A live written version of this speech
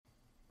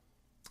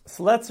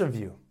So let's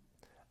review.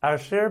 Our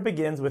share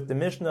begins with the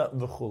Mishnah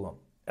V'chulam.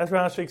 As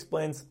Rashi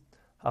explains,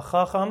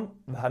 Hachacham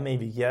v'hamei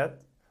v'yet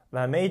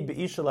v'hamei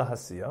b'isha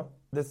lahasiya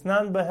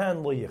d'tznan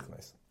b'hen lo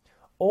yichnes.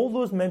 All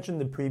those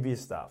mentioned in the previous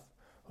stuff,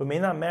 who may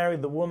not marry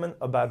the woman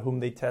about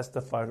whom they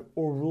testified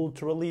or ruled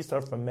to release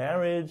her from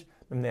marriage,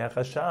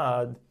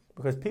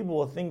 because people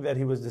will think that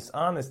he was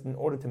dishonest in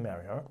order to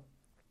marry her.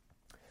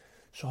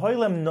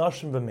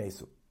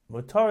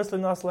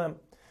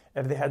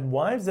 If they had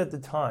wives at the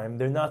time,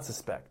 they're not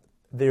suspect.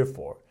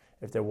 Therefore,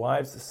 if their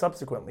wives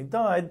subsequently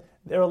died,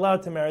 they're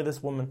allowed to marry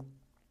this woman.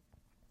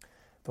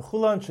 If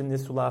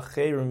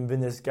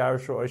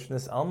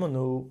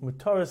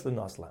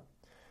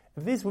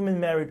these women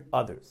married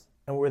others,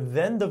 and were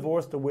then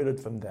divorced or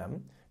widowed from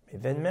them, may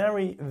then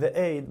marry the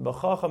aid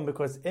b'chacham,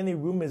 because any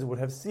rumors would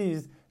have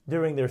ceased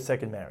during their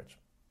second marriage.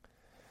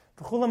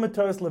 The above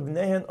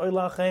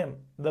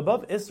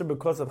Isser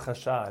because of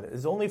chashad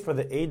is only for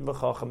the aid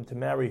v'chacham to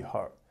marry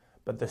her,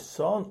 but the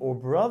son or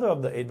brother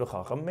of the aid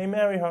v'chacham may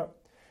marry her.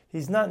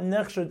 He's not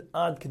nechshad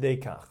ad k'dei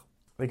kach.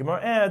 The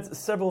Gemara adds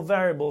several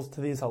variables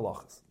to these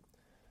halachas.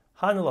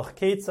 Hanalach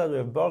Ketzad, we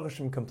have Baruch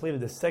Hashem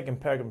completed the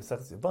second paragraph of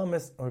Masechet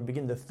Yevamos, and we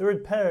begin the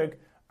third paragraph,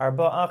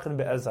 Arba Achen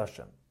Be'ez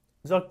Hashem.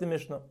 Zok the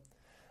Mishnah.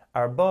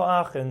 Arba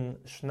Achen,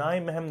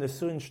 Shnai Mehem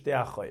Nesuin Shtei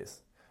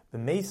Achoyes,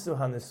 V'meisu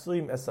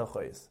HaNesuim Es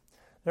Achoyes.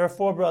 There are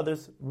four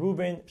brothers,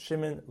 Reuben,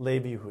 Shimon,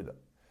 Levi, Yehuda.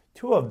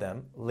 Two of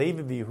them,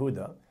 Levi and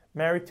Yehuda,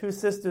 married two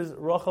sisters,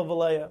 Rachel and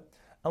Leah,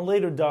 and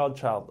later died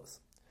childless.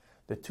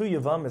 The two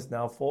Yevamis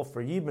now fall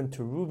for Yibum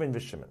to Reuben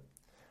and Shimon.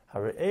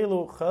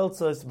 Hara'elu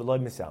Chaltzos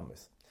V'loi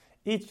Misyamis.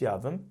 Each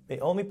Yavam may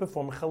only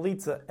perform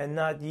Chalitza and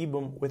not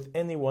Yibum with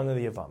any one of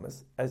the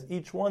Yavamas, as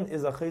each one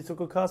is a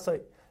Chesuk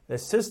Kasai. The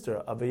sister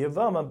of a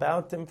Yavama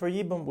bound him for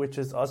Yibum, which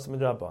is Asma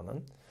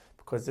Drabanan,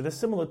 because it is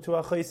similar to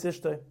a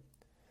Chesishtay.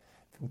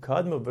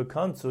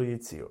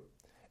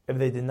 If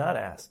they did not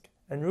ask,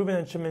 and Reuben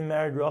and Shimon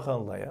married Rachel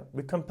and Leah,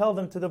 we compel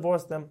them to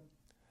divorce them.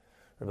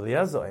 According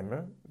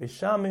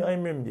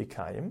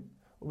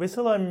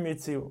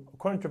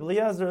to Rabbi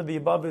Eliezer, the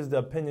above is the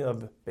opinion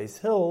of Beis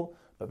Hill,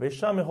 but Beis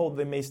Shammai hold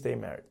they may stay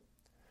married.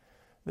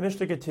 The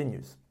Mishnah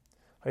continues.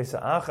 If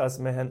one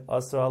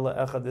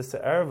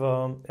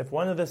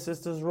of the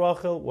sisters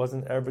Rachel was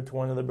an erva to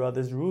one of the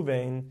brothers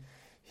Reuben,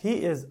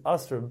 he is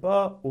asr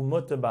ba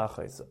umuta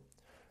ba'chaisa.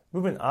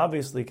 Reuben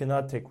obviously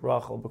cannot take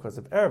Rachel because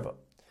of erva.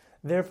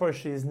 Therefore,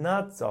 she is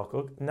not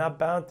zakuk, not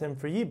bound to him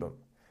for yibum.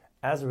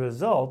 As a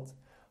result,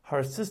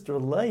 her sister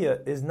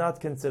Leah is not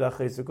considered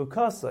chesuk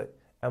ukasai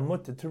and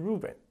muta to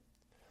Reuben.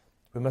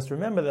 We must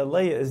remember that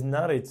Leah is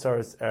not a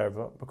tsaris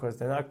erva because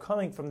they're not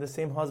coming from the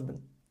same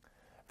husband.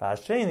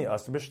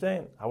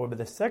 However,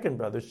 the second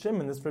brother,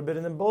 Shimon, is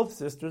forbidden in both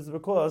sisters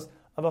because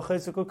of a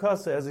chesuk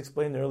ukasai, as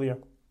explained earlier.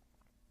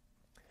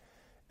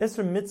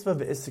 Isra mitzvah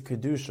ve'isra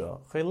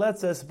kedusha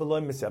chayletzes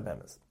v'loy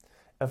misyabemes.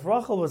 If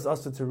Rachel was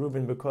asked to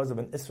Reuben because of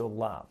an isra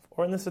lav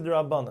or an isra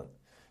d'Rabbanan,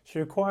 she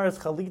requires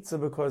chalitza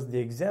because the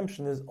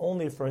exemption is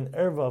only for an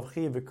erva of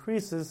chiv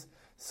v'krisis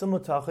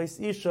simultachis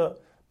isha,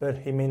 but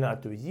he may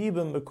not do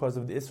yibum because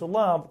of the isra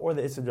lav or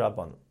the isra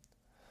d'Rabbanan.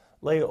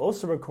 Leah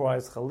also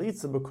requires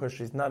chalitza because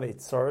she's not a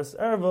tsaris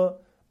erva,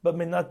 but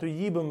may not do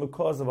yibum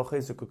because of a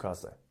chesuk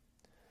ukaseh.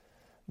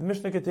 The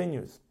Mishnah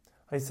continues.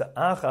 If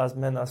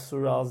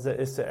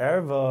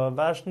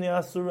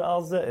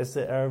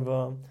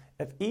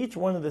each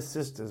one of the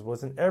sisters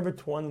was an erva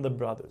to one of the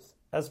brothers,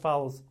 as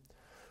follows: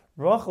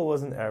 Rachel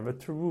was an erva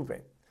to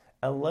Reuben,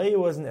 and Leah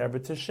was an erva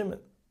to Shimon.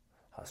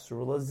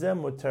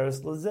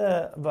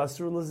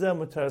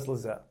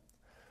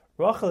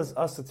 Rachel is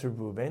asa to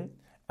Reuben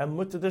and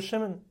mutter to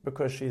Shimon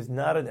because she is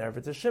not an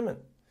erva to Shimon.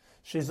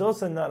 She is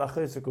also not a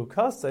chesuk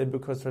ukasai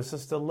because her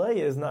sister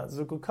Leah is not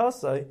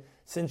zukukasai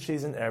since she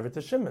is an erva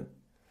to Shimon.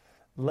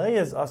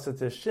 Leah is asa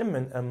to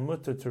Shimon and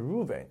mutter to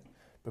Reuben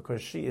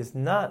because she is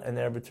not an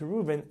erva to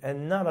Reuben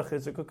and not a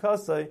chesuk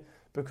ukasai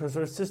because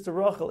her sister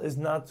Rachel is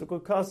not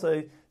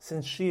zukukasai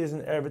since she is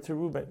an erva to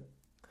Reuben.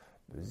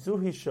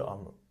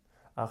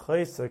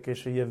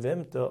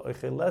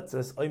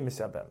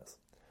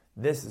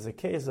 This is a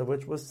case of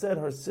which was said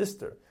her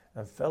sister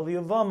and fel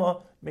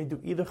Yavama may do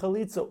either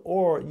chalitza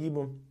or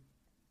yibum.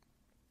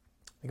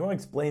 The Gemara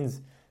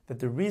explains that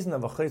the reason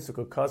of a chesuk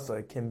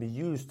ukasai can be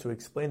used to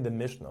explain the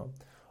Mishnah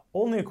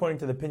only according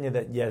to the opinion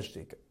that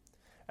yeshdik.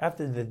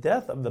 After the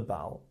death of the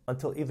Baal,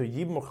 until either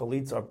yibum or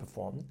chalitza are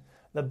performed,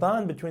 the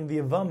bond between the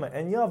Yavama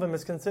and Yavam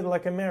is considered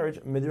like a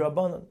marriage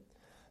midrabanan.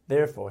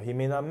 Therefore, he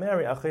may not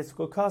marry a chesuk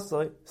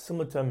ukasai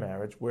similar to a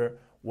marriage where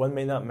one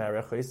may not marry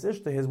a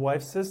chesish to his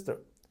wife's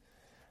sister.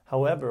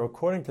 However,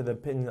 according to the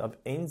opinion of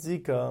Ein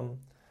Zika,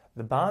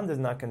 the bond is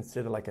not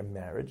considered like a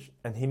marriage,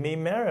 and he may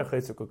marry a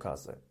chesuk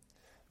ukasai.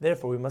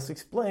 Therefore, we must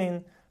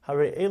explain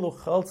Harei elu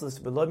chaltzos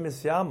v'lo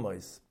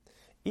misyamois.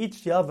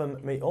 Each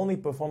Yavam may only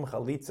perform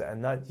chalitza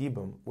and not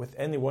yibum with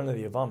any one of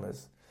the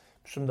Yavamas.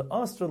 From the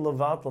Astra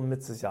Levatel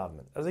Mitzvahs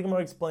Yavmin. As the Gemara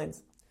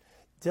explains,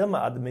 for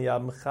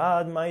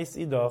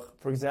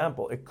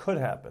example, it could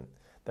happen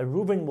that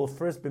Reuben will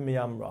first be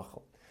Miyam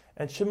Rachel,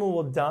 and Shimon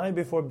will die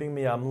before being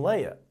Miyam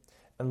Leah,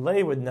 and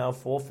Leah would now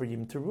fall for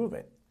Yibum to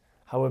Reuven.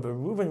 However,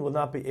 Reuven will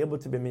not be able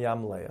to be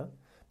Miyam Leah,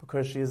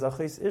 because she is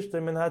Achis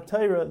Ishta min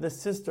HaTorah, the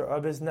sister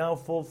of his now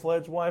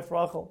full-fledged wife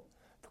Rachel.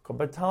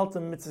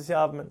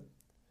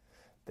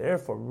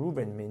 Therefore,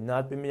 Reuben may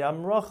not be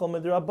Miyam Rachel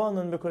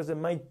midrabanan, because it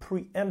might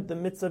preempt the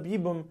mitzvah of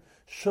Yibum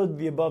should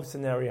the above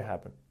scenario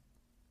happen.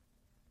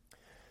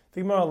 The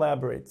Gemara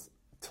elaborates,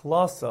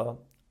 Tlasa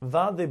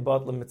vade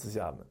batla mitzvah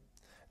Yavmin.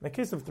 In the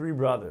case of three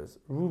brothers,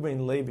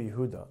 Reuben, Levi,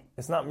 Yehuda,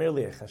 it's not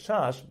merely a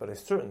chashash, but a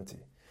certainty.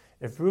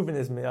 If Reuben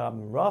is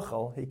Miyam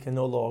Rachel, he can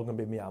no longer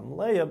be Miyam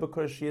Leah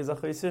because she is a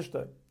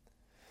Chaysishta.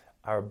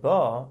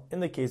 Arba, in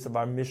the case of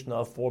our Mishnah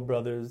of four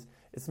brothers,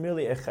 it's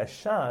merely a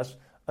chashash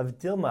of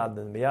Dilmad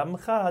and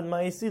Miyam Chad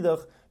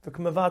Ma'isidach for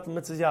Kamavat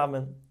Mitzvah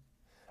Yavmin.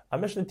 Our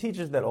Mishnah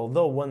teaches that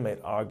although one might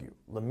argue,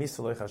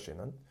 Lamisalei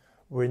Chashinan,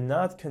 we're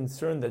not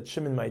concerned that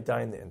Shimon might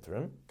die in the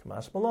interim,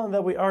 Kamash Malon,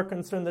 that we are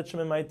concerned that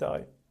Shimon might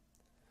die.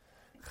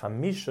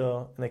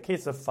 Chamisha, in the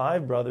case of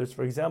five brothers,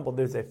 for example,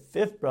 there's a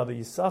fifth brother,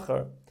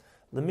 Yisachar,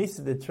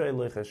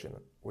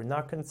 we're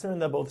not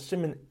concerned that both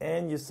Shimon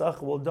and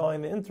Yisachar will die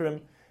in the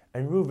interim,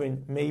 and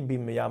Reuven may be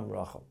Miyam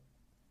Rachel.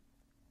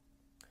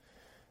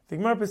 The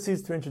Gemara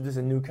proceeds to introduce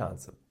a new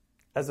concept.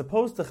 As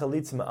opposed to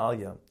Chalitza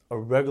Ma'alya, a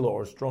regular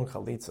or strong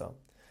Chalitza,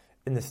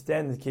 in the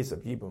standard case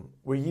of Yibum,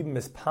 where Yibum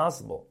is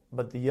possible,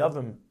 but the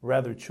Yavam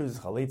rather chooses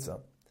Chalitza,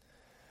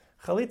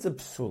 Chalitza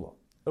Psula.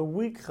 A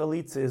weak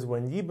Chalitza is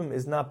when Yibum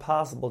is not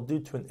possible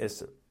due to an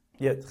Isser,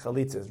 yet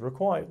Chalitza is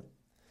required.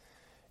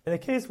 In a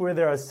case where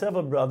there are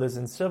several brothers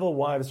and several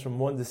wives from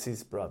one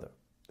deceased brother,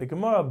 the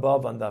Gemara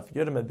above on Daf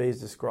Yudam Beis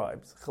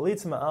describes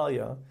Chalitza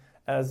Ma'alya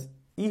as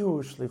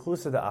Ihu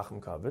Shlichusa de Achim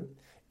Kavod,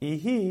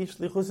 Ihi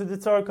Shlichusa de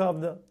Tzar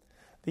Kavda.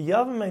 The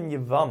Yavam and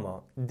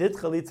Yevama did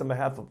Chalitza on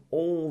behalf of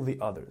all the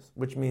others,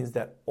 which means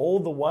that all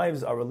the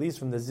wives are released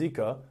from the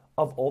Zika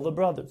of all the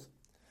brothers.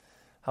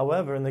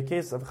 However, in the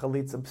case of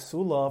Chalitza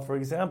Psula, for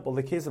example,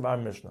 the case of our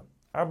Mishnah,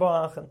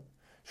 Arba Achen,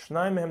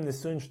 Shnai Mehem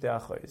Nisuin Shtei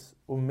Achayis,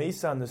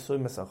 Umeisa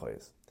Nisuin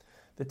Mesachayis.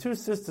 The two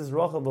sisters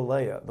Rachel and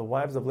Leah, the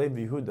wives of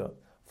Levi Yehuda,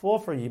 fall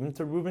for Yibum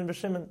to Reuben and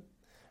Shimon.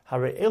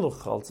 Hare elu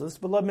chaltzas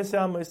v'lo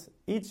misamis.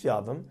 Each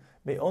Yavam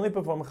may only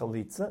perform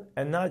Chalitza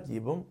and not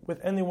Yibum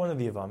with any one of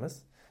the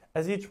Yavamis,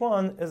 as each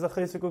one is a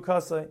Chesed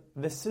Ukasai,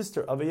 the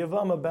sister of a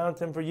Yavama bound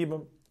to him for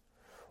Yibum.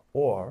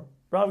 Or,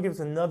 Rav gives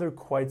another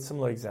quite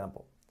similar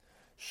example.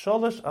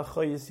 Shalosh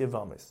Achayis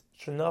Yavamis,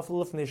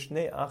 Shenafel Lefnei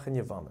Shnei Achen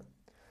Yavamin.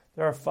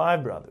 There are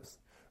five brothers,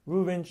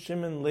 Reuben,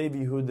 Shimon,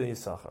 Levi, Yehuda,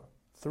 Yisachar.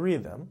 Three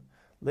of them,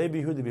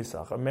 Levi, Yehuda,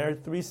 Yisachar,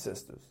 married three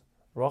sisters,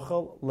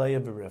 Rachel, Leah,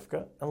 and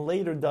Rivka, and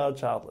later died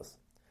childless.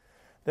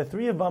 The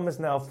three Yavamis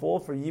now fall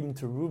for Yibum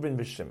to Reuben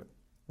and Shimon.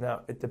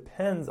 Now, it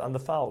depends on the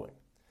following.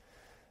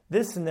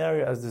 This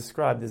scenario, as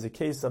described, is a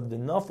case of the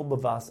Nafel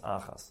Bavas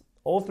Achas.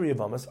 All three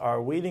Yavamis are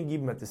awaiting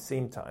Yibum at the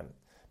same time,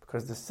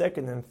 because the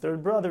second and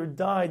third brother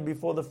died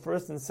before the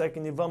first and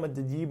second Yavama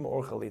did Yibum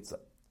or Chalitza.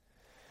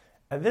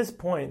 At this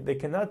point, they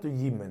cannot do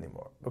Yibum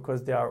anymore,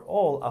 because they are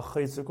all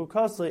Achayis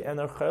Kukasli and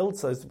are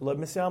Chalitza blood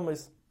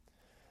Misyamis.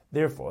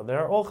 Therefore, they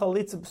are all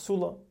Chalitza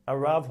Psula. A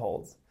Rav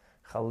holds,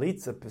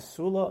 Chalitza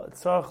Psula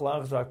Tzarach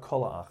Lachzra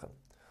Kola Achen.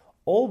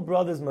 All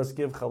brothers must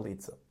give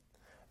Chalitza.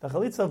 The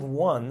Chalitza of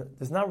one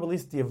does not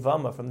release the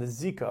Yavama from the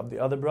Zika of the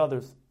other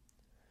brothers.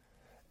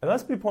 It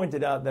must be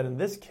pointed out that in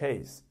this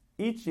case,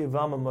 each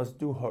Yavama must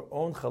do her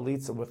own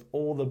Chalitza with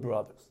all the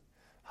brothers.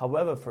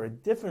 However, for a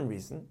different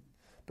reason,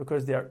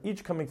 because they are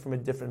each coming from a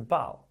different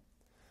Baal.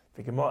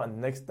 The Gemara on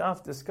the next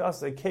daf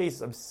discuss a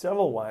case of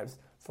several wives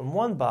from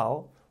one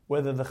Baal,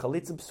 whether the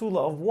Chalitza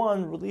Psula of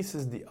one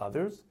releases the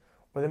others,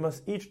 or they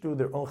must each do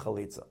their own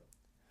Chalitza.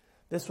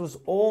 This was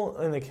all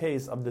in the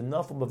case of the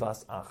Nafel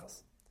Bavas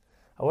Achas.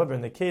 However,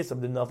 in the case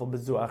of the Nafel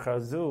Bezu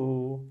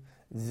Achazu,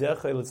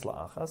 Zechel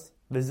Achas,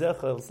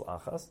 V'Zechel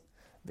Achas,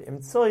 the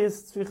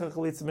Imtsoyis Tzvicha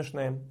Chalitza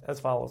Mishneim, as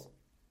follows.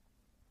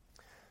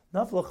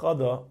 Nafel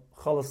Chada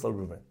Chalas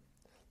LaReuven.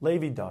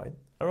 Levi died,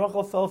 and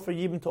Rachel fell for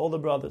Yibum to all the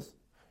brothers.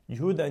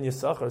 Yehuda and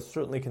Yisachar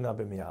certainly cannot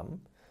be Miyam,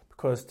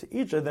 because to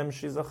each of them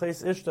she's a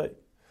Ches Ishtay.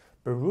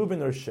 But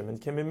Reuben or Shimon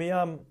can be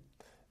Miyam.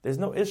 There's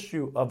no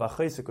issue of a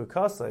Chesed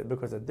Ukasai,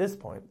 because at this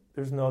point,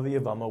 there's no other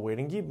Yavama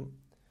waiting Yibum.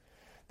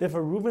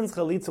 Therefore, Reuben's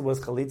Chalitza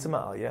was Chalitza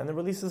Ma'alya, and it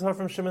releases her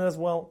from Shimon as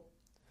well.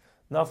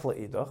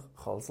 Nafla Idach,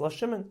 Chalz La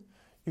Shimon.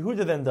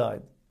 Yehuda then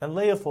died, and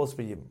Leah falls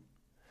for Yibum.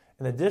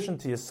 In addition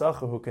to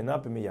Yisachar, who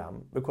cannot be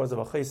Miyam because of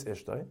a Ches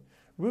Ishtay,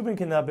 Reuben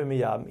cannot be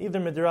Miyam, either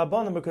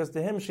Midirabbanan, because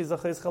to him she's a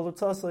Ches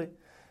Chalutzasai,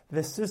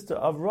 the sister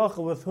of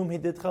Rachel with whom he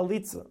did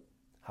Chalitza.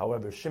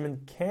 However,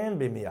 Shimon can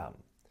be Miyam.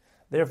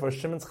 Therefore,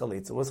 Shimon's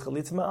Chalitza was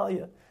Chalitza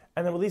Ma'alya,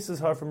 and it releases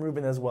her from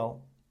Reuben as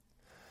well.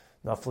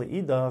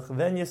 Nafli Idach,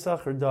 then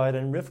Yisachar died,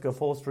 and Rivka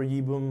falls for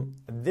Yibum.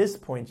 At this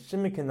point,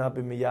 Shimon cannot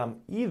be Miyam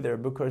either,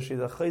 because she's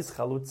a Ches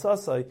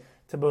Chalutzasai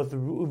to both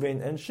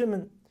Reuven and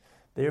Shimon.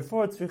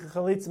 Therefore, Tzvicha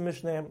Chalitza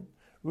Mishneim.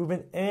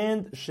 Reuben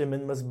and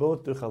Shimon must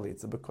both do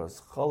Chalitza,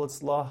 because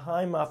Chalitz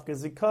Lahai Mafke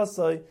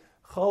Zikasai,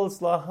 Chalitz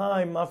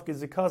Lahai Mafke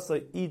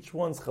Zikasai, each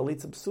one's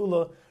Chalitza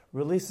Psula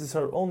releases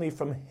her only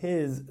from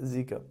his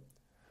Zika.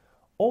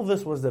 All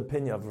this was the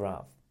opinion of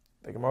Rav.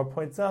 The Gemara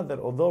points out that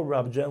although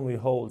Rav generally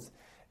holds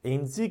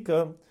Ein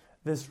Zika,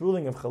 this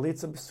ruling of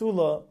Chalitza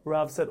Psula,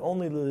 Rav said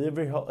only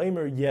L'Ivri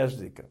Ha'omer Yesh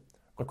Zika.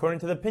 According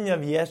to the opinion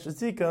of Yesh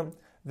Zika,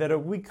 that a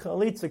weak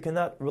Chalitza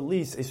cannot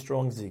release a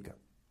strong Zika.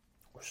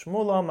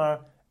 Shmuel Amar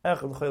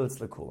Echad Chalitz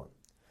L'Kulam.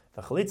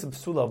 The Chalitza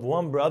Psula of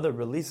one brother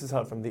releases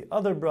her from the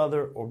other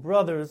brother or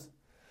brothers.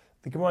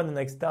 The Gemara in the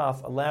next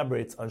daf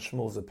elaborates on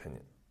Shmuel's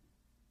opinion.